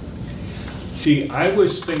party. See, I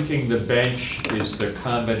was thinking the bench is the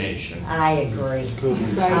combination, I agree. Right.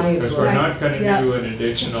 because we're not gonna Yeah. do an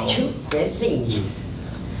additional. Just too busy.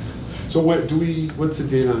 So what's the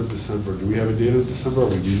date on December? Do we have a date on December? Are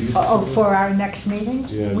we meeting? Oh, for our next meeting?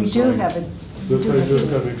 Yeah, We just do like- have it. Just gotta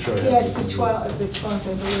make sure. I have Yeah, it's this. the 12th,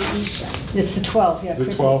 I believe. It's the 12th, yeah, The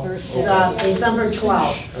Chris's 12th? birthday. December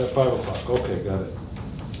 12th. At 5 o'clock, okay, got it.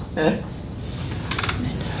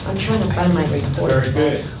 I'm trying to find my report. Very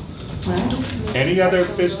good. Well, Any other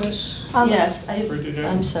business? Yes, For today?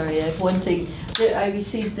 I'm sorry, I have one thing. I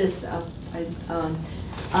received this in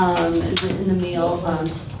the mail from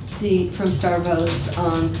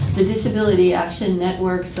Starbucks. The Disability Action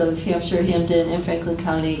Networks of Hampshire, Hampden, and Franklin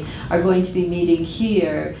County are going to be meeting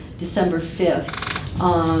here December 5th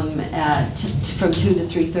from 2 to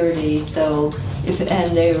 3:30. So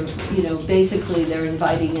and they're, basically they're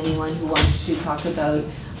inviting anyone who wants to talk about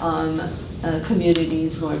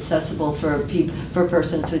communities more accessible for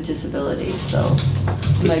persons with disabilities, so.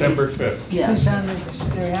 December 5th. Yeah. Who's on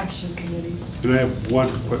their action committee? And I have one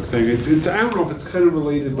quick thing. It's I don't know if it's kind of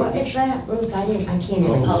related, but. What is that, Ruth? I can't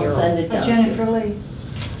even I'll hear send it. it down. Jennifer Lee.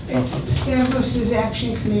 It's Stavros'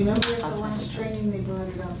 action committee. Remember at the last training, they brought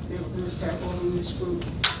it up, they were gonna start holding this group.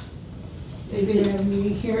 They did have a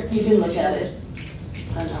meeting here. You can look at it.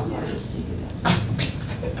 I don't know, I'll just see it.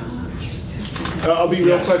 I'll be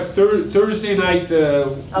real quick. Thursday night,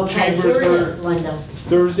 the Okay, chambers here it are. is, Linda.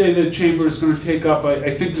 Thursday, the chamber is going to take up,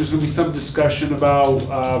 I think there's going to be some discussion about,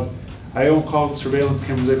 I don't call them surveillance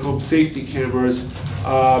cameras, I call them safety cameras.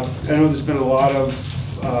 I know there's been a lot of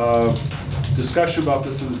discussion about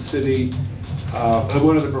this in the city. I'm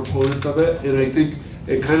one of the proponents of it, and I think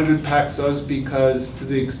it kind of impacts us because to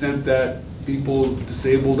the extent that people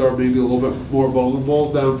disabled are maybe a little bit more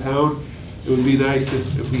vulnerable downtown, it would be nice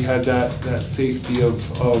if we had that safety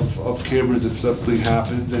of cameras if something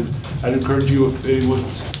happens. And I'd encourage you, if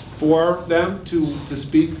anyone's for them, to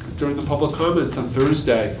speak during the public comments on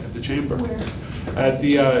Thursday at the chamber. Where? At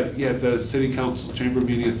the city council chamber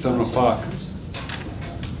meeting at 7 o'clock.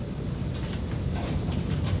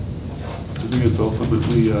 I think it's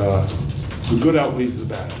ultimately, the good outweighs the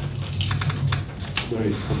bad.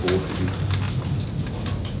 Very humble of you.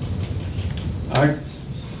 I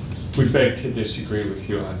would beg to disagree with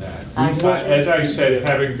you on that. I- As I said,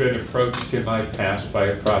 having been approached in my past by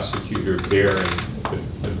a prosecutor bearing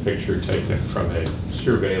a picture taken from a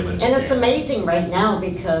surveillance. And it's camera. amazing right now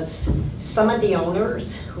because some of the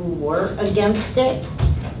owners who were against it,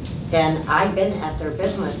 and I've been at their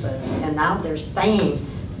businesses, and now they're saying,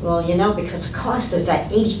 well, because the cost is at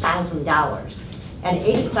 $80,000. At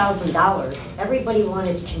 $80,000, everybody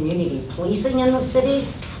wanted community policing in the city.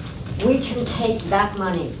 We can take that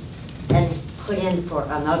money and put in for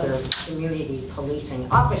another community policing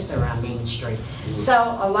officer on Main Street.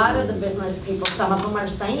 So a lot of the business people, some of them are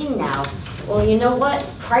saying now, well, you know what?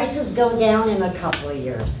 Prices go down in a couple of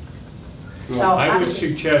years. So I would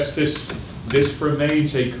suggest this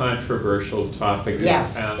remains a controversial topic in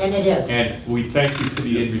Yes, town. and it is. And we thank you for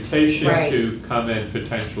the invitation Right. to come and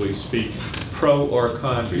potentially speak pro or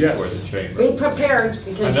con Yes. before the chamber. Be prepared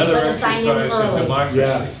because you're Another gonna sign in exercise in early. democracy.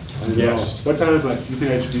 Yeah. I know. Yes. What time, you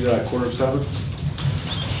think I should be there at 6:45?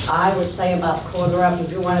 I would say about quarter up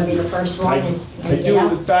if you want to be the first one and I get do,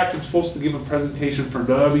 out. in fact, I'm supposed to give a presentation for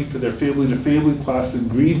NAMI for their family-to-family class in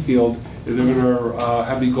Greenfield, and they're gonna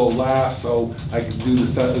have me go last, so I can do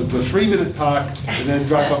the 3-minute talk and then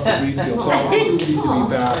drive up to Greenfield, so I do need to be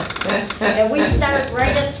fast. And we start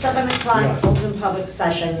right at 7 o'clock, Yeah. open public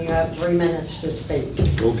session. You have 3 minutes to speak.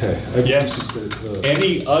 Okay. Yes.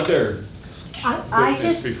 Any other? I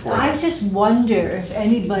business before just wonder if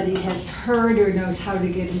anybody has heard or knows how to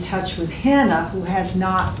get in touch with Hannah, who has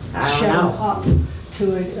not I don't shown know. up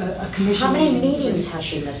to a commission. How many meeting. meetings has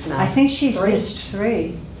she missed now? I think she's 3? missed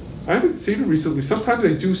 3. I haven't seen her recently. Sometimes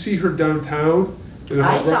I do see her downtown. And if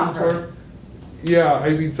I I'm saw running her. toward- Yeah, I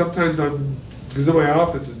mean, sometimes because my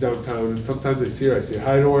office is downtown, and sometimes I see her, I say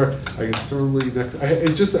hi to her, I can certainly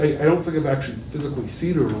I don't think I've actually physically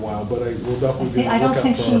seen her in a while, but I will definitely be I don't lookout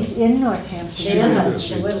think for her. she's in Northampton. She isn't,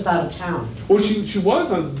 she lives out of town. Well, she was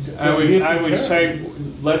on. I would say,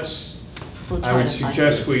 We'll I try would to find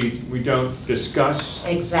suggest it. we don't discuss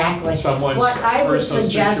Exactly. someone's What I would personal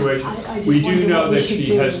suggest, situation. I just We do wonder know what we that should she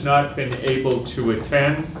do. has not been able to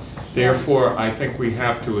attend. Therefore, I think we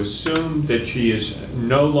have to assume that she is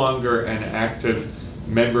no longer an active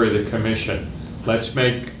member of the commission. Let's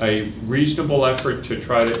make a reasonable effort to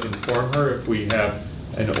try to inform her if we have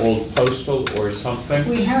an old postal or something.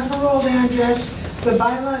 We have her old address. The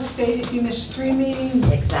bylaws state if you miss 3 meetings,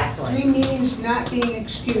 3 Exactly. meetings not being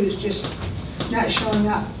excused, just not showing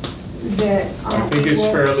up, that. I think it's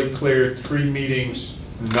will- fairly clear, 3 meetings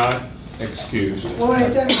not excused. What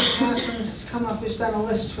I've done in the past when this has come up is done a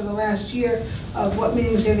list for the last year of what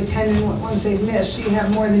meetings they've attended and what ones they've missed. So you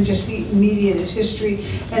have more than just the immediate as history.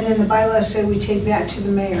 And then the bylaws say we take that to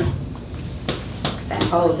the mayor. Exactly.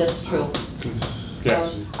 Oh, that's true.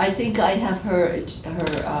 Yes. I think I have her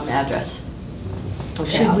address. Okay.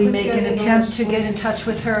 Should we put make an together the attempt list to for get you. in touch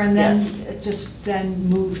with her and then just then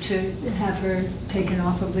move to have her taken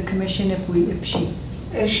off of the commission if she,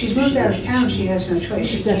 If she's moved out of town, she has no choice.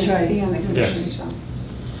 She That's can't right. be on the commission, Yes. so.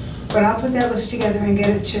 But I'll put that list together and get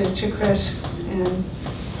it to Chris, and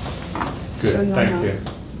so Good, you'll thank know. you.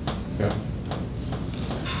 Yeah.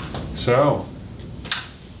 So,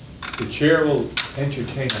 the chair will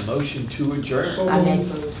entertain a motion to adjourn. I made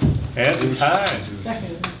food. And the time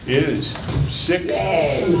is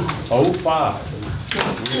 6:05.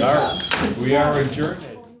 We are adjourned.